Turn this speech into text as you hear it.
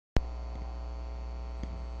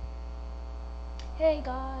Hey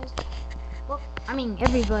guys. Well, I mean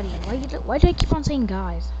everybody. Why do I keep on saying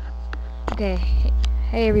guys? Okay.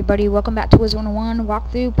 Hey everybody. Welcome back to wizard101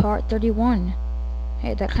 walkthrough part 31.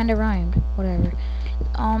 Hey, that kind of rhymed. Whatever.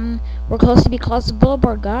 We're close to be colossus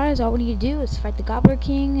boulevard, guys. All we need to do is fight the Gobbler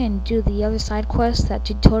King and do the other side quests that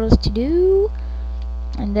you told us to do,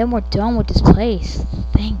 and then we're done with this place.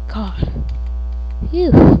 Thank God.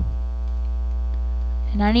 Phew.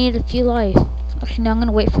 And I need a few life. Actually, no, I'm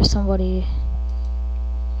gonna wait for somebody.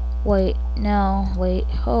 Wait, no, wait,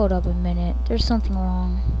 hold up a minute. There's something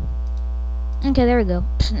wrong. Okay, there we go.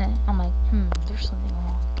 I'm like, there's something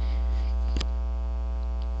wrong.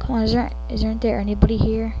 Come on, isn't there anybody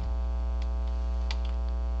here?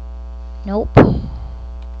 Nope.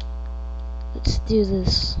 Let's do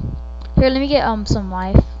this. Here, let me get some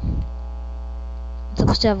life. I'm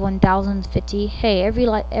supposed to have 1,050. Hey, every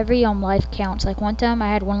life counts. Like one time I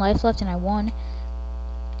had 1 life left and I won.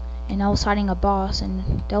 And I was fighting a boss,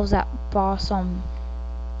 and that was that boss in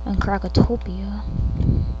Krakatopia.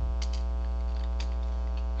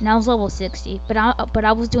 And I was level 60, but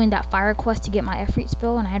I was doing that fire quest to get my Efreet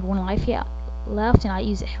spell, and I had 1 life left, and I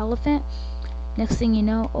used a elephant. Next thing you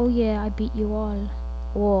know, oh yeah, I beat you all.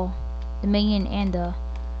 Well, the minion and the.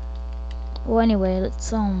 Well, anyway,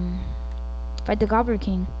 let's fight the Gobbler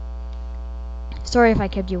King. Sorry if I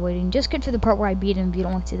kept you waiting. Just get to the part where I beat him if you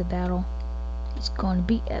don't want to see the battle. It's going to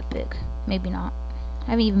be epic. Maybe not.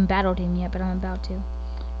 I haven't even battled him yet, but I'm about to.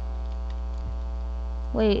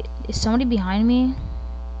 Wait, is somebody behind me?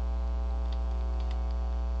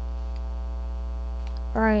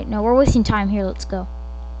 Alright, no, we're wasting time here. Let's go.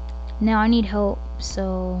 Now I need help,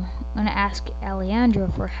 so I'm going to ask Alejandro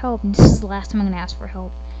for help. And this is the last time I'm going to ask for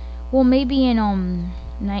help. Well, maybe in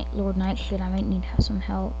Lord Nightshade I might need some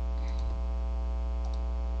help.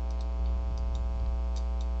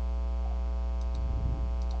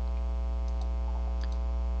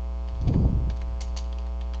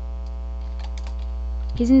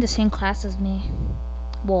 He's in the same class as me.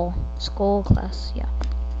 Well, school class, yeah.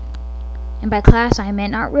 And by class, I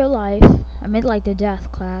meant not real life. I meant like the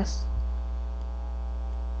death class.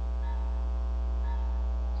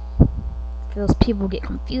 Those people get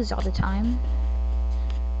confused all the time.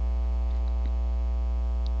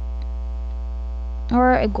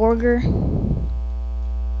 Or a Gorger.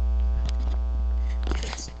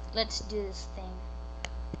 Let's do this thing.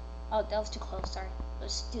 Oh, that was too close, sorry.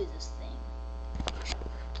 Let's do this thing.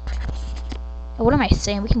 What am I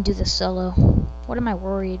saying? We can do this solo. What am I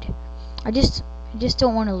worried? I just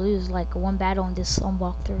don't want to lose like 1 battle in this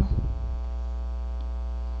walkthrough.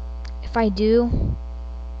 If I do,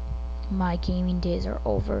 my gaming days are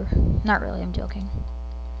over. Not really, I'm joking.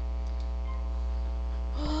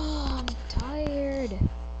 I'm tired.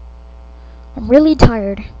 I'm really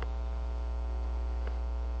tired.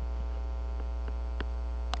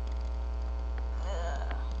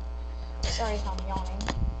 Sorry if I'm yawning.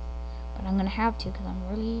 But I'm gonna have to because I'm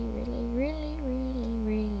really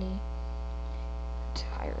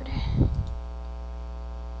tired.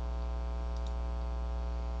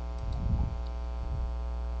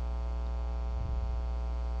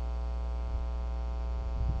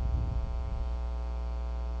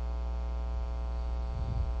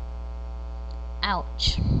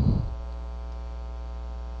 Ouch.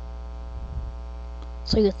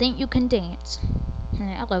 So you think you can dance?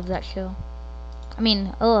 I love that show. I mean,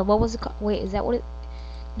 what was it called? Wait, is that what it?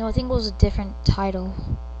 No, I think it was a different title.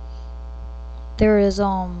 There is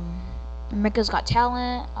America's Got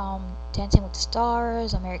Talent, Dancing with the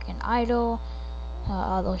Stars, American Idol,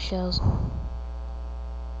 all those shows.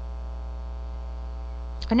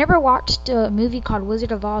 I never watched a movie called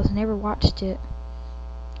Wizard of Oz. I never watched it.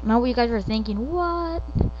 I know what you guys are thinking. What?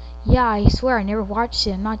 Yeah, I swear I never watched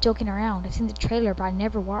it. I'm not joking around. I've seen the trailer, but I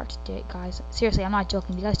never watched it, guys. Seriously, I'm not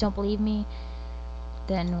joking. If you guys don't believe me,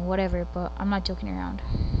 then whatever, but I'm not joking around.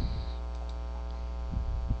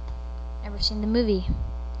 Never seen the movie.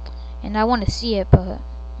 And I want to see it, but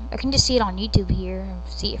I can just see it on YouTube here and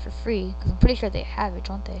see it for free, because I'm pretty sure they have it,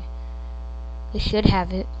 don't they? They should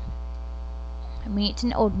have it. I mean, it's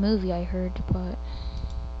an old movie, I heard, but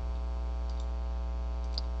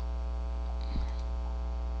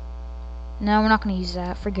no, we're not going to use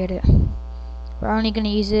that. Forget it. We're only going to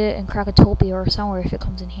use it in Krakatopia or somewhere if it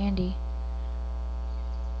comes in handy.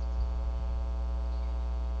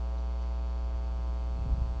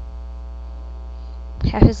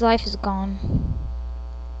 Half his life is gone.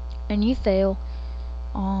 And you fail.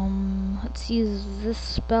 Let's use this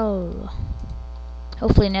spell.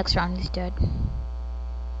 Hopefully next round he's dead.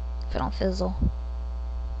 If I don't fizzle.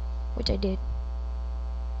 Which I did.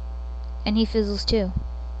 And he fizzles too.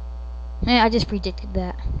 Yeah, I just predicted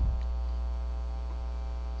that.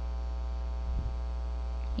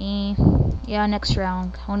 Yeah, next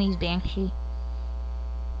round. Honey's Banshee.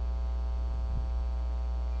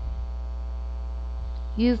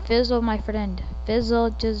 You fizzle, my friend. Fizzle,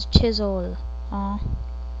 just chisel.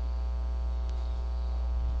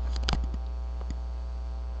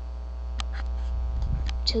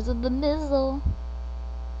 Chisel the mizzle.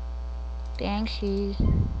 Banshee.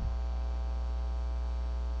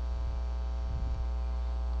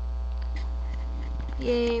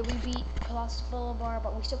 Yay, we beat Colossus Boulevard,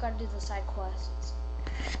 but we still gotta do the side quests.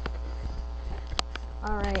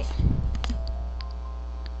 Alright.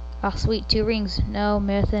 Oh, sweet, 2 rings. No,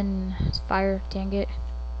 myth and fire, dang it.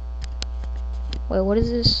 Wait, what is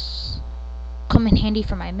this? Come in handy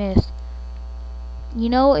for my myth. You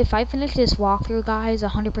know, if I finish this walkthrough, guys,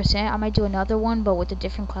 100%, I might do another one, but with a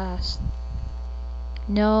different class.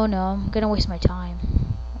 No, I'm gonna waste my time.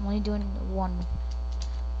 I'm only doing one.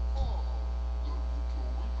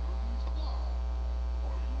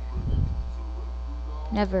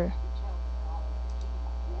 Never.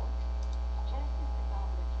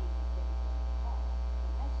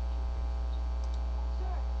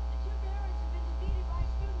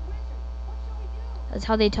 That's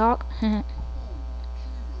how they talk.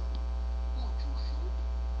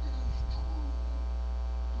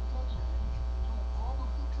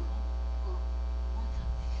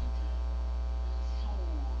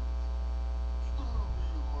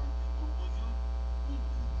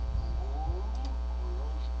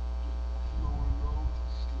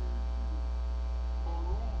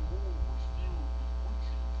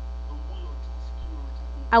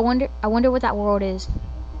 I wonder what that world is.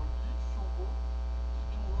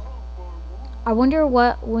 I wonder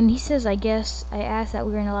what, when he says, I asked that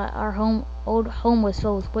we were in our old home was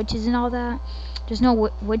filled with witches and all that. There's no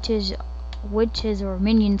witches or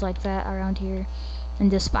minions like that around here in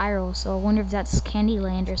the spiral, so I wonder if that's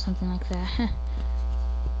Candyland or something like that.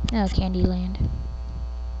 No, Candyland.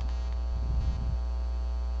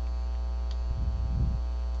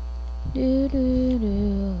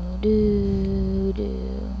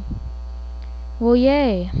 Well,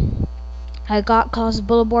 yay. I got Colossus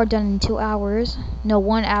Boulevard done in 2 hours. No,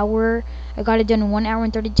 1 hour. I got it done in 1 hour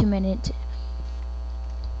and 32 minutes.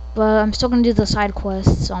 But I'm still gonna do the side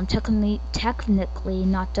quests, so I'm technically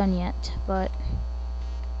not done yet. But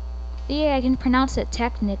yeah, I can pronounce it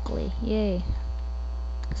technically. Yay.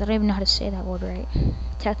 Because I don't even know how to say that word right.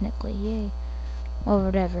 Technically, yay. Well,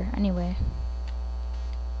 whatever. Anyway.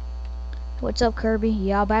 What's up, Kirby?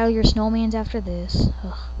 Yeah, I'll battle your snowmans after this.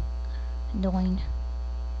 Ugh. Annoying.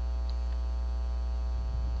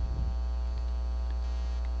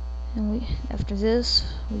 And after this,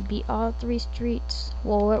 we beat all 3 streets.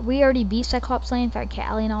 Well, we already beat Cyclops Lane, Fat Cat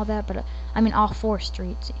Alley, and all that, but I mean all 4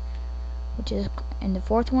 streets. Which is, and the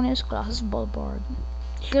 4th one is Colossus Boulevard.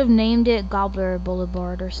 Should have named it Gobbler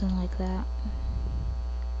Boulevard or something like that.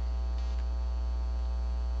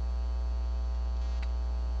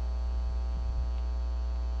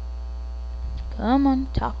 Come on,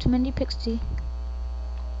 talk to Mindy Pixie.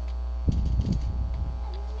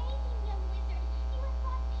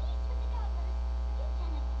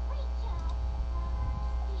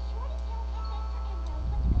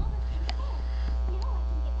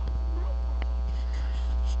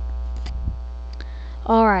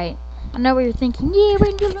 Alright, I know what you're thinking. Yeah,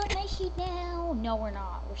 we're gonna do night sheet now. No, we're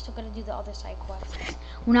not. We're still gonna do the other side quests.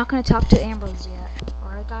 We're not gonna talk to Ambrose yet.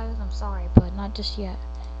 Alright, guys, I'm sorry, but not just yet.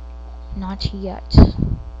 Not yet.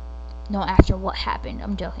 No, after what happened.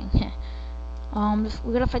 I'm joking.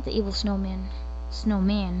 We gotta fight the evil snowman.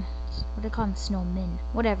 Snowman. What do they call them? Snowmen.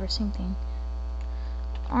 Whatever, same thing.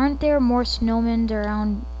 Aren't there more snowmen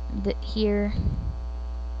around here?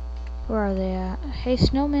 Where are they at? Hey,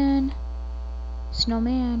 snowman.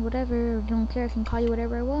 Snowman, whatever. Don't care. I can call you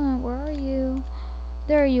whatever I want. Where are you?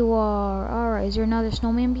 There you are. Alright, is there another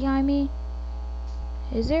snowman behind me?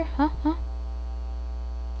 Is there? Huh?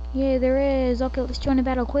 Yeah, there is. Okay, let's join the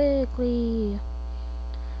battle quickly.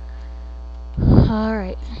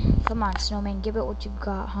 Alright. Come on, snowman. Give it what you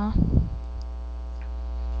got, huh?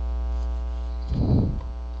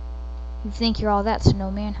 You think you're all that,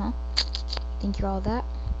 snowman, huh? Think you're all that?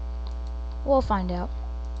 We'll find out.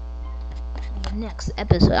 In the next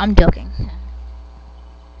episode. I'm joking.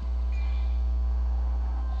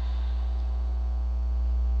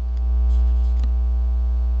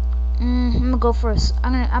 I'm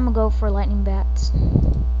gonna go for lightning bats.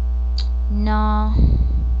 Nah.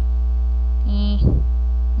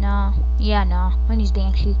 Nah. Yeah, nah. I need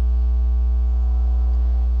Banshee.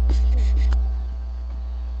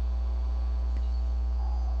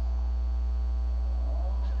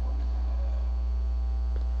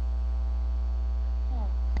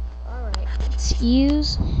 Alright. let's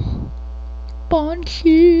use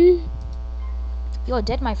Banshee. You're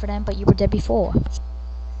dead, my friend, but you were dead before.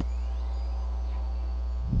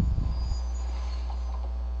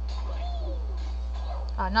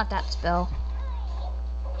 Not that spell.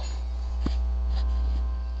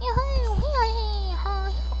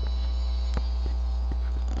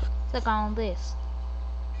 Click on this.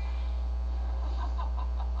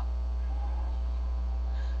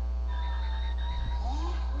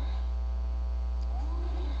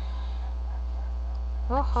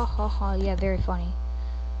 Ha ha ha ha, yeah, very funny.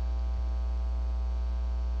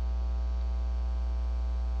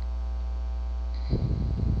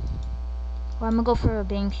 Well, I'm gonna go for a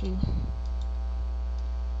Banshee.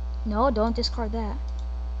 No, don't discard that.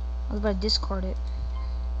 I was about to discard it.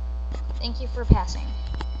 Thank you for passing.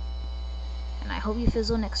 And I hope you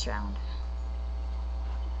fizzle next round.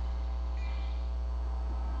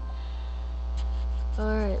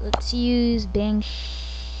 Alright, let's use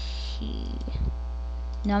Banshee.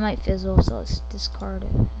 No, I might fizzle, so let's discard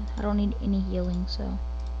it. I don't need any healing, so.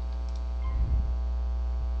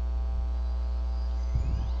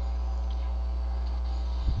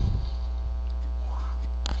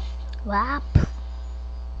 Whap.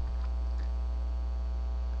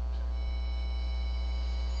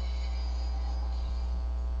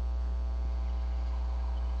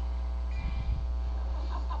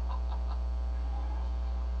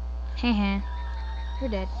 Heh. You're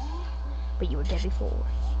dead. But you were dead before.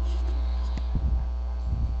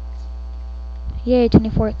 Yay,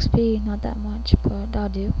 24 XP. Not that much, but that'll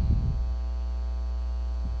do.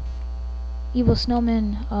 Evil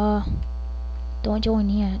snowman, don't join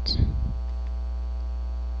yet.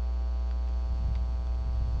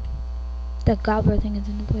 That gobbler thing is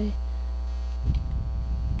in the way.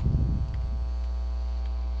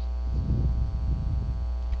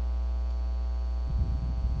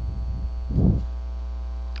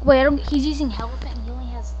 Wait, he's using elephant and he only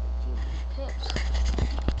has a few pips.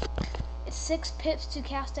 It's 6 pips to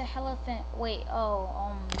cast a elephant. Wait,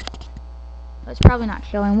 it's probably not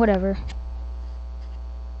showing, whatever.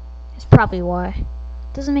 That's probably why.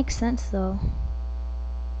 Doesn't make sense though.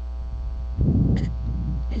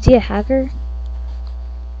 Is he a hacker?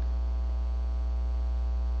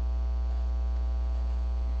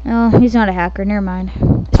 No, he's not a hacker, never mind.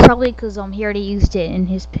 It's probably because he already used it and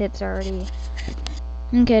his pips already.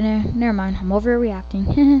 Okay, never mind. I'm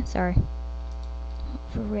overreacting. Sorry.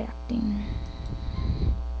 Overreacting.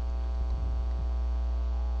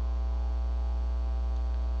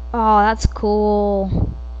 Oh, that's cool.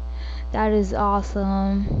 That is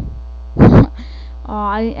awesome. Oh,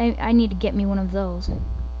 I need to get me one of those.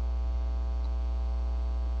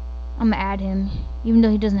 I'm gonna add him, even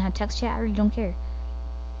though he doesn't have text chat. I really don't care.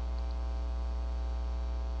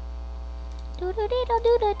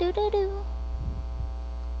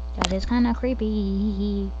 That is kind of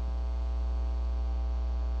creepy.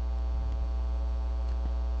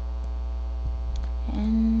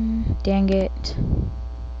 And dang it.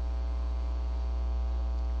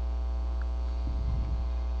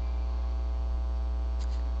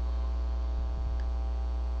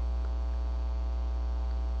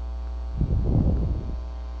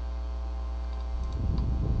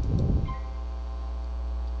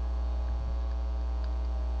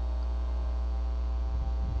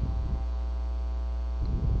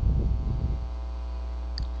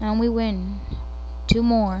 And we win. 2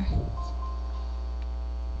 more.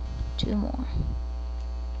 2 more.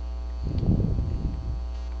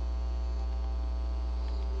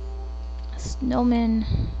 Snowman.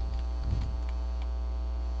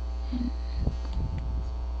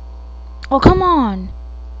 Oh, come on.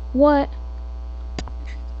 What?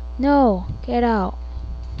 No. Get out.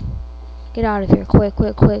 Get out of here. Quick,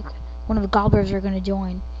 quick, quick. One of the gobblers are going to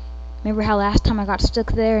join. Remember how last time I got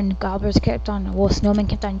stuck there and the gobblers kept on, well, snowmen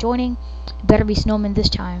kept on joining? It better be snowmen this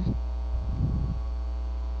time.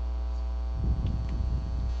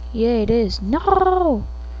 Yeah, it is. No!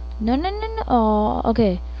 No, no, no, no. Oh,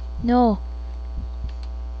 okay. No.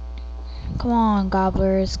 Come on,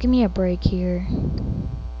 gobblers. Give me a break here.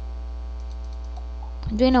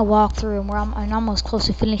 I'm doing a walkthrough where I'm almost close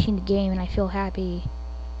to finishing the game and I feel happy.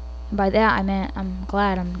 And by that I meant I'm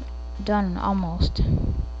glad I'm done almost.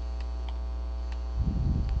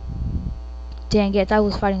 Dang it, I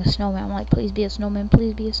was fighting a snowman. I'm like, please be a snowman,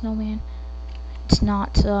 please be a snowman. It's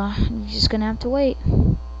not, you're just gonna have to wait.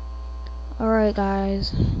 Alright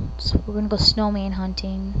guys, so we're gonna go snowman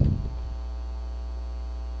hunting.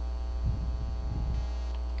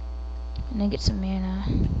 And then get some mana.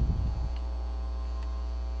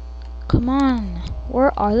 Come on,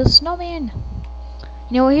 where are the snowmen?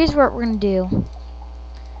 You know what, here's what we're gonna do.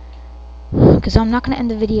 because I'm not gonna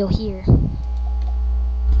end the video here.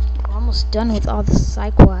 We're almost done with all the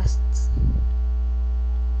side quests.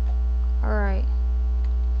 Alright.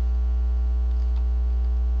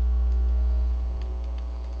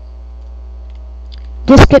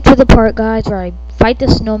 Just skip to the part, guys, where I fight the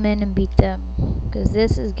snowmen and beat them, because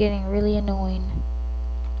this is getting really annoying.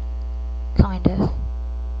 Kind of.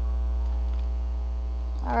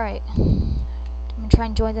 Alright. I'm gonna try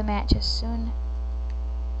and join the match as soon.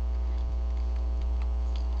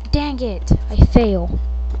 Dang it! I fail.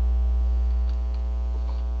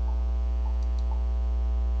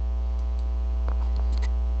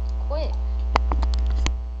 Quit.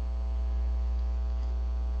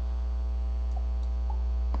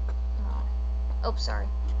 Oh, sorry.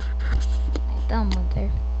 My thumb went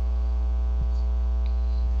there.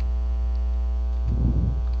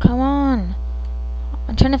 Come on.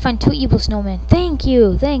 I'm trying to find 2 evil snowmen. Thank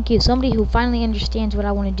you. Thank you. Somebody who finally understands what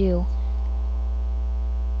I want to do.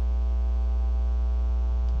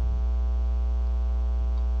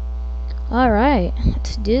 Alright.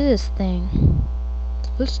 Let's do this thing.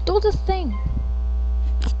 Let's do this thing.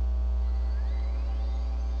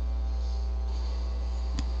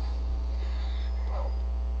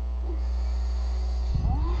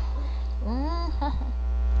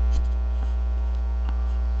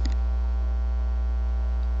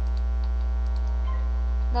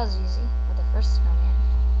 That was easy for the first snowman.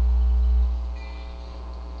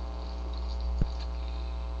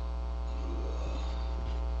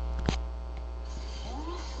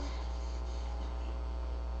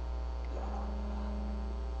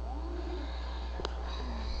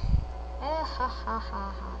 Ha ha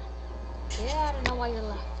ha ha. Yeah, I don't know why you're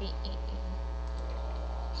laughing.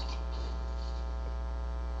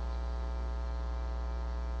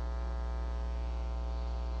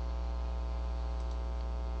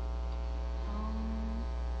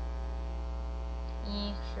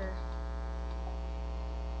 Yeah, sure.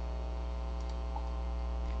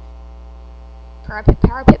 Power pit,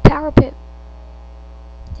 power pit, power pit.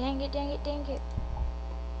 Dang it, dang it, dang it.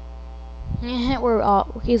 We're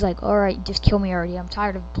all, he's like, alright, just kill me already. I'm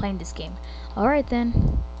tired of playing this game. Alright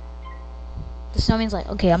then. The snowman's like,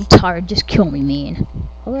 okay, I'm tired, just kill me, man.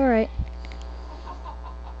 Alright.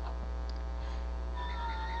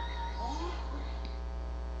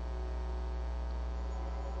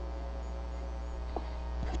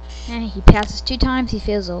 And he passes 2 times, he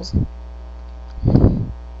fizzles.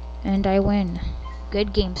 And I win.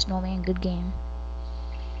 Good game, snowman, good game.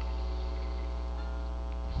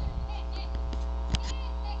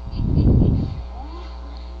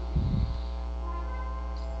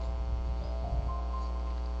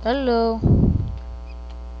 Hello.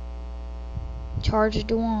 Charge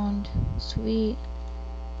the wand. Sweet.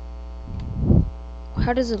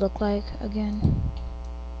 How does it look like again?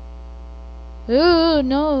 Oh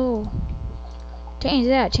no! Change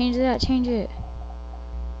that, change that, change it.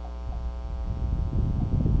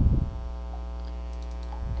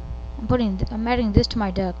 I'm adding this to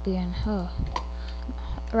my deck again. Huh.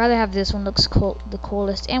 I'd rather have this one, looks cool, the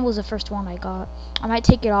coolest, and was the first one I got. I might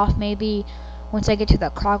take it off maybe once I get to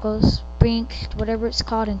that Kragos-Spink, whatever it's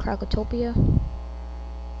called in Kragotopia.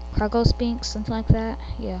 Kragos-Spink, something like that.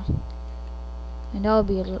 Yeah. And that'll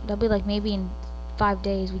be like maybe in 5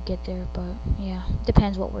 days we get there, but yeah,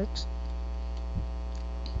 depends what works.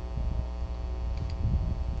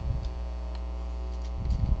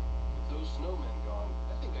 With those snowmen gone,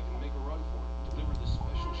 I think I can make a run for it. Deliver this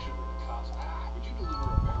special sugar to Cops. Would you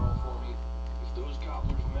deliver a barrel for me? If those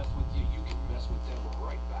gobblers mess with you, you can mess with them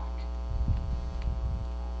right back.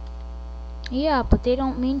 Yeah, but they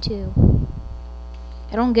don't mean to.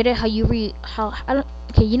 I don't get it how you I don't.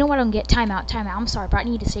 Okay, you know what I don't get? Time out. I'm sorry, but I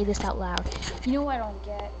need to say this out loud. You know what I don't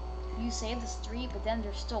get? You save the street, but then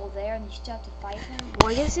they're still there, and you still have to fight them.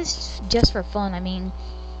 Well, I guess it's just for fun. I mean,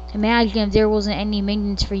 imagine if there wasn't any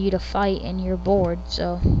minions for you to fight, and you're bored.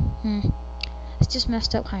 So, it's just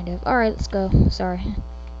messed up, kind of. All right, let's go. Sorry.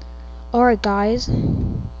 All right, guys,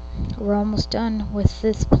 we're almost done with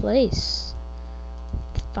this place.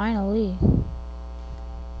 Finally.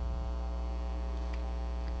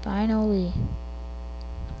 Finally.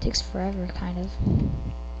 Takes forever, kind of.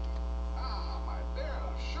 My barrel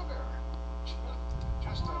of sugar.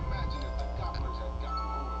 Just imagine if the gobblers had gotten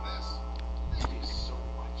hold of this. Thank you so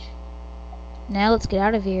much. Now let's get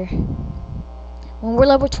out of here. When we're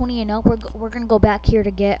level 20 and up, we're gonna go back here to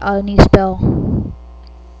get a new spell.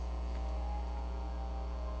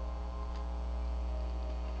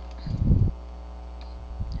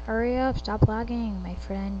 Hurry up! Stop lagging, my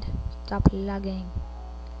friend. Stop lagging.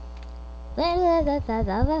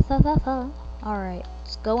 Alright,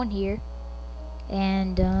 let's go in here.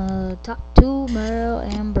 And talk to Merle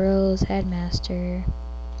Ambrose, headmaster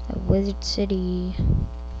of Wizard City.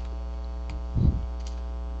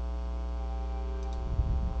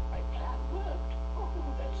 My plan worked. Oh,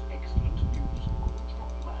 that's excellent news.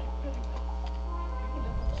 My very well. We will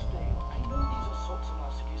let them stay. I know these assaults on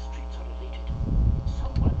our city streets are related.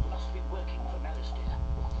 Someone must be working for Malistair.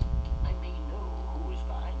 I may know who is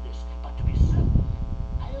behind this, but to be certain,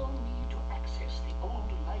 I'll need to access the old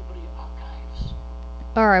library archives.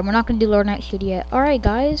 Alright, we're not gonna do Lord Nightshade yet. Alright,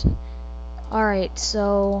 guys. Alright,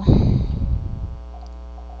 so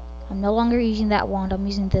I'm no longer using that wand, I'm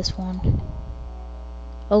using this one.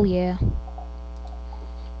 Oh yeah.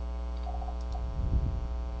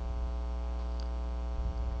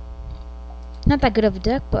 Not that good of a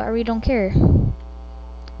deck, but I really don't care.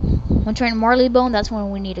 When trying Marleybone, that's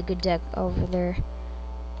when we need a good deck over there.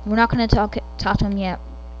 We're not gonna talk to him yet.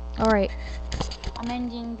 Alright. I'm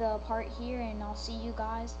ending the part here, and I'll see you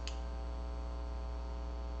guys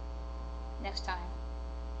next time.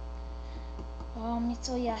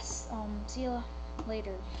 So yes, see you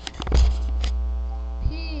later.